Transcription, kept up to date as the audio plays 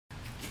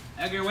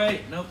Edgar,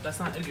 wait. Nope, that's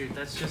not Edgar.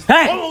 That's just.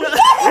 Hey!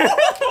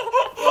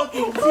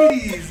 Fucking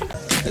titties.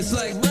 It's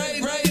like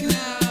right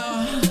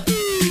now.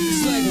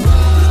 It's like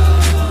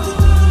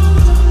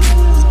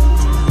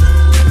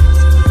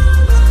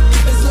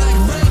it's like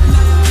right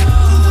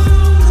now.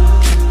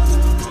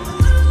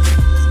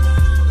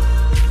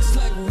 It's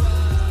like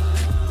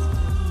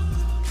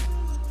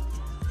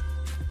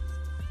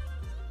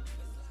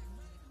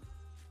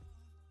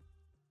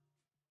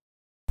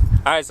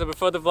Alright, so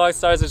before the vlog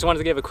starts, I just wanted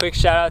to give a quick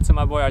shout out to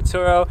my boy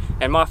Arturo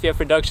and Mafia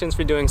Productions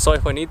for doing Soy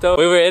Juanito.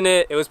 We were in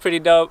it, it was pretty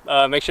dope.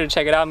 Make sure to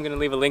check it out. I'm going to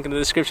leave a link in the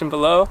description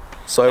below.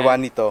 Soy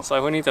Juanito. Soy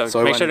Juanito.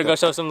 Soy Make sure to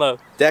Juanito. go show some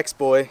love. Dex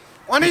boy.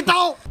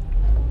 Juanito!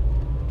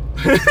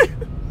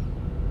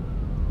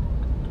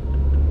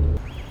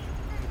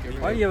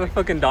 Why do you have a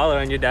fucking dollar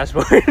on your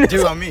dashboard?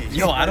 Dude, on me.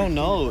 Yo, I don't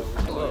know.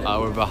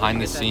 We're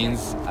behind the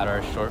scenes at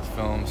our short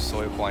film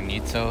Soy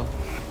Juanito,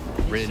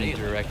 written and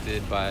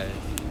directed by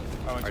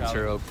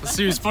Arturo.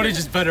 Serious footage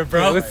is better,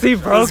 bro. Let's see,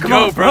 bro. Let's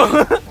go, bro.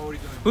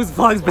 Whose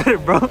vlog's better,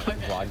 bro?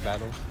 Vlog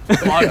battle.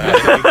 Vlog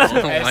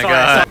battle. Oh my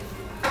god.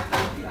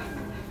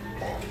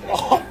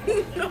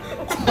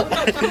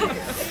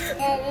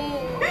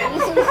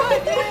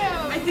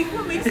 I think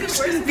what makes it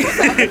worse.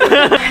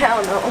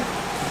 Hell no.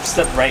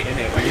 Step right in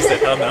it when you said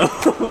hell no. I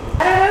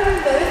don't know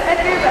who this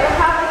Edgar, but I don't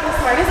have like the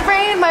smartest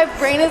brain. My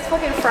brain is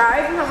fucking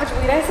fried from how much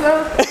weed I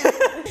smoke.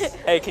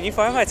 Hey, can you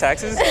file my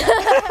taxes?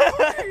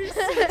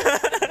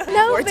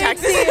 No big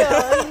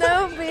deal.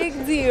 No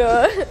big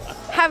deal.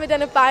 Haven't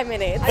done in 5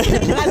 minutes.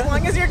 As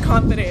long as you're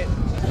confident.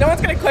 No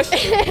one's gonna question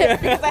you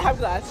because I have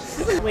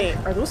glasses. Wait,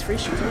 are those free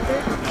shoes right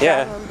there?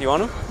 Yeah. You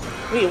want them?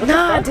 Wait, what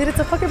Nah, dude, it's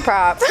a fucking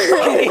prop.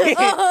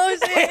 Oh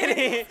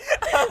shit.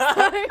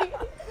 Sorry.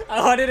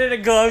 I wanted it to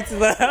go up to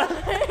the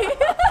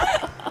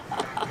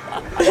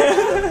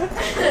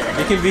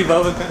You can be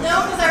both of them.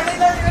 No, because I really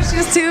thought they were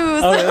shoes too.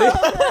 Oh, really?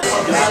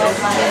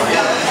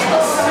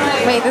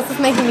 Wait, this is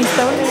making me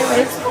so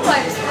nervous.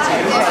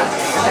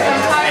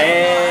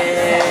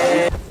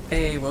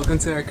 Hey, welcome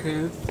to our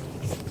crib.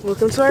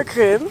 Welcome to our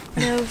crib.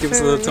 Give us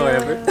a little tour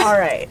of it.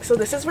 Alright, so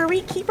this is where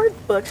we keep our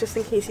books just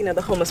in case, you know,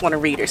 the homeless want to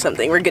read or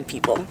something. We're good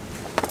people.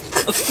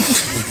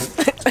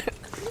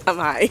 I'm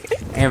high.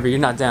 Amber, you're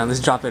not down. Let's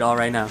drop it all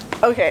right now.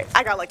 Okay,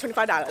 I got like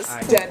 $25.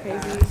 Alright. Dead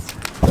babies.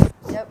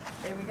 Yep,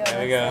 there we go.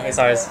 There we go. It's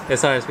ours.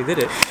 It's ours. We did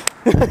it.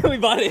 We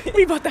bought it.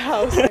 We bought the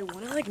house. I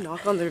want to like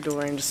knock on their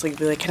door and just like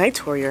be like, can I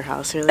tour your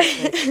house really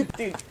quick?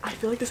 Dude, I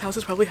feel like this house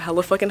is probably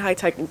hella fucking high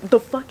tech. The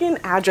fucking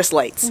address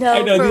lights. No,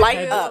 I know, for Light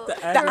real. up.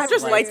 The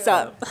address lights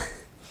up.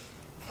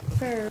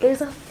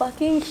 There's a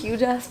fucking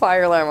huge ass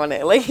fire alarm on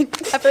it. Like,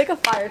 I feel like a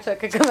fire truck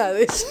could come out of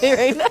this shit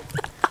right now.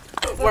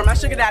 Where my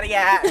sugar daddy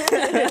at?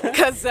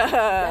 Cause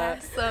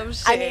That's some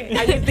shit. I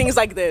need things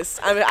like this.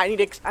 I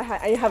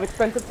have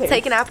expensive taste.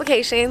 Taking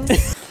applications.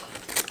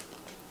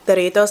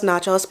 Doritos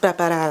nachos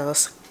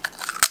preparados.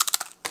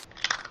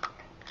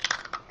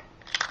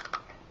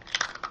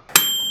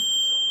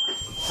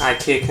 Alright,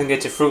 kid, come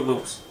get your Fruit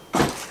Loops.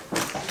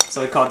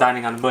 So we call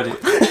dining on a budget.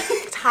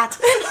 It's hot.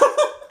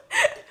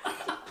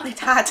 It's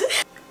hot.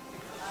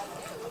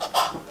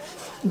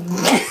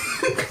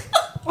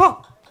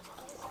 Oh.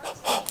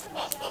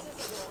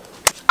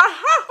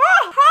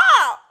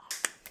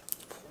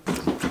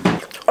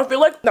 I feel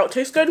like that would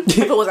taste good if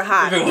it wasn't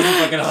hot. If it wasn't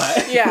fucking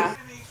hot. Yeah.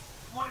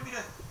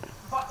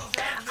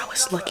 I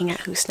was looking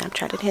at who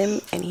Snapchatted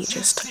him and he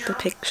just took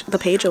the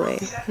page away.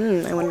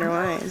 I wonder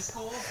why.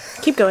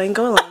 Keep going,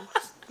 go along.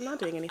 I'm not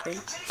doing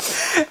anything.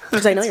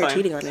 Because I know you're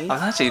cheating on me. I'm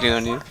not cheating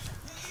on you.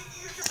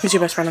 Who's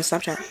your best friend on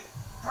Snapchat?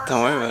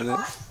 Don't worry about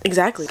it.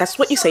 Exactly. That's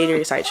what you say to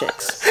your side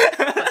chicks.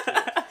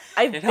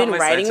 I've You're not been my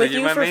riding side with chick, you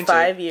you're my for main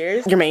 5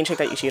 years. Your main chick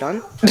that you cheat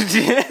on?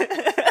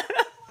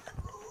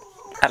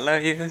 I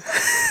love you.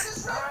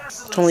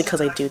 It's only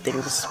because I do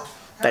things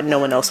that no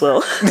one else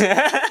will.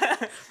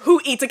 Who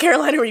eats a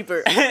Carolina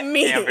Reaper?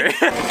 Me. Amber.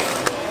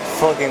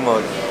 Fucking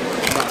mode.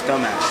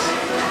 Dumbass.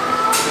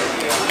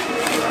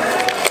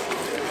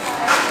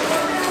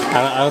 I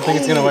don't think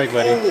it's gonna work,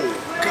 buddy. Oh,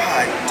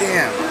 god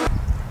damn.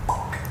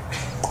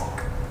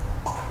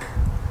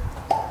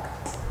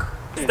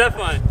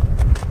 Estefan,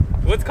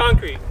 what's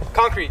concrete?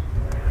 Concrete.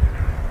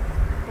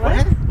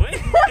 What? What?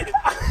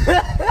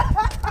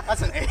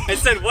 That's an A. I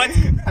said what?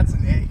 That's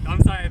an A. I'm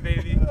sorry,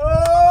 baby.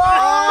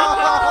 Oh!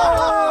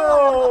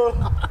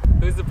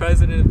 Who's the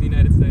president of the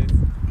United States?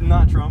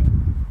 Not Trump.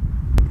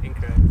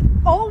 Incorrect.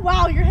 Oh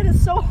wow, your head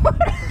is so hard.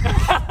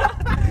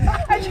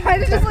 I tried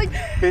to just like.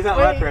 He's not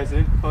my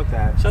president. Fuck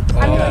that. Shut the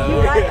fuck up.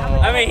 you're right.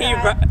 I mean,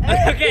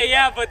 okay,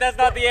 yeah, but that's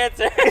not the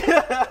answer.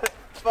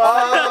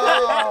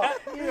 Oh!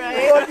 You're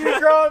right. Fuck you,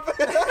 Trump!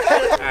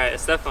 Alright,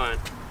 Estefan.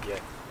 Yeah.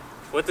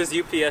 What does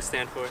UPS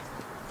stand for?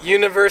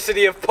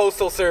 University of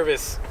Postal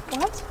Service.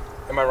 What?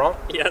 Am I wrong?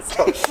 Yes.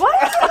 What?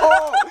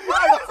 Oh!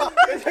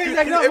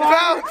 It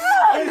bounced!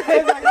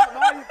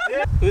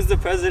 Who's the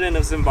president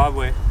of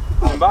Zimbabwe?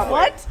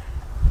 What?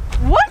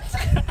 What?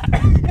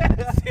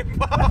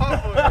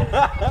 Zimbabwe!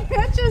 You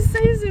can't just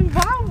say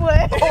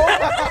Zimbabwe.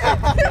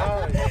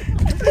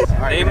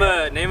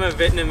 Name a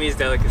Vietnamese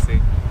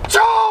delicacy.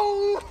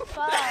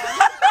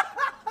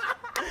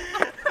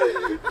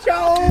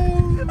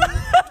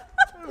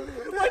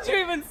 What'd you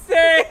even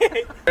say?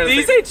 Did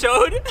you say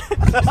chode?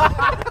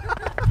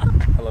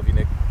 I love you,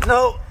 Nick.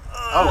 No.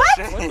 Oh,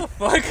 shit. What the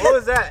fuck? What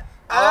was that?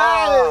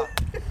 Oh.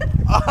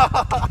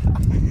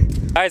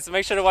 Alright, so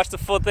make sure to watch the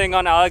full thing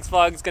on Alec's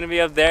vlog. It's gonna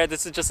be up there.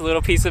 This is just a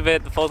little piece of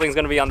it. The full thing's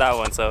gonna be on that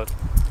one, so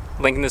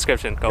link in the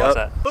description. Go watch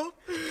that. What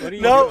are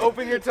you doing?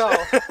 Open your towel.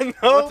 No.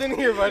 What's in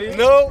here, buddy?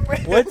 No.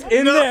 What's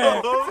in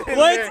there?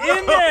 What's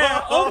in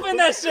there? Open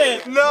that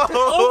shit. No.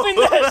 Open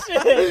that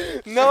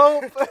shit.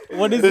 No.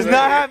 What is It's it?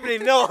 not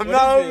happening. No, I'm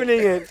not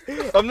opening it.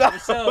 I'm not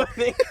Yourself.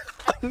 opening it.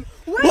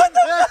 What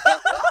the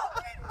fuck?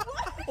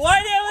 Why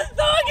do you have a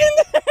dog in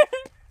there?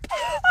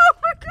 Oh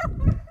my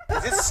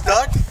god. Is it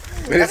stuck?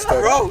 It's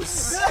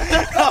gross.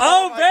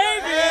 Oh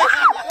baby!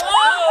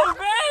 Oh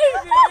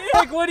baby!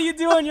 Like, what do you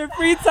do on your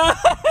free time?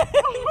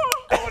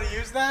 I want to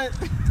use that.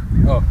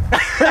 Oh.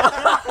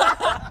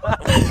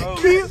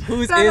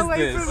 Whose Run is away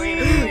this? from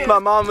me. My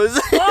mama's.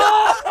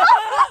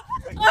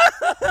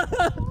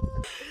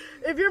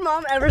 If your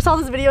mom ever saw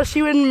this video,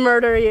 she would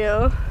murder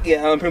you.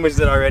 Yeah, I'm pretty much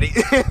dead already.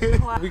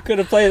 We could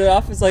have played it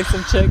off as like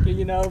some chick,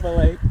 you know, but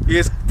like.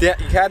 You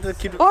had to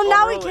keep it. Well,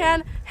 now rolling. we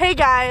can. Hey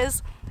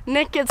guys,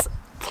 Nick gets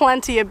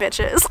plenty of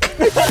bitches.